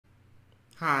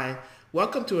Hi,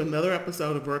 welcome to another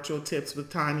episode of Virtual Tips with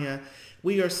Tanya.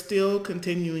 We are still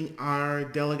continuing our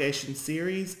delegation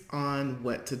series on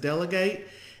what to delegate,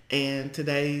 and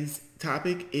today's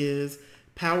topic is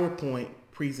PowerPoint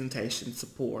presentation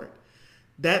support.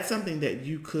 That's something that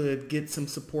you could get some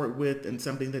support with and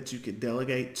something that you could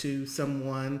delegate to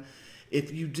someone.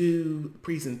 If you do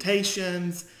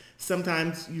presentations,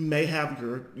 sometimes you may have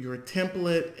your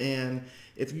template, and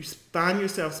if you find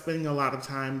yourself spending a lot of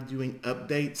time doing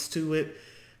updates to it,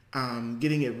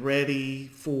 getting it ready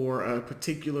for a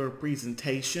particular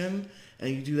presentation, and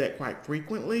you do that quite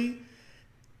frequently,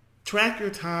 track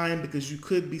your time because you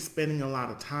could be spending a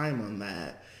lot of time on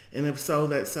that. And if so,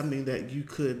 that's something that you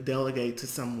could delegate to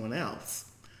someone else.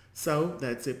 So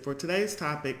that's it for today's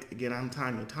topic. Again, I'm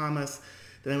Tanya Thomas.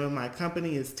 The name of my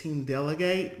company is Team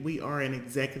Delegate. We are an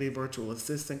executive virtual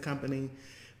assistant company.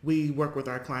 We work with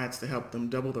our clients to help them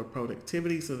double their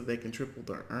productivity so that they can triple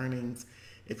their earnings.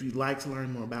 If you'd like to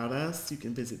learn more about us, you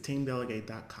can visit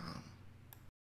teamdelegate.com.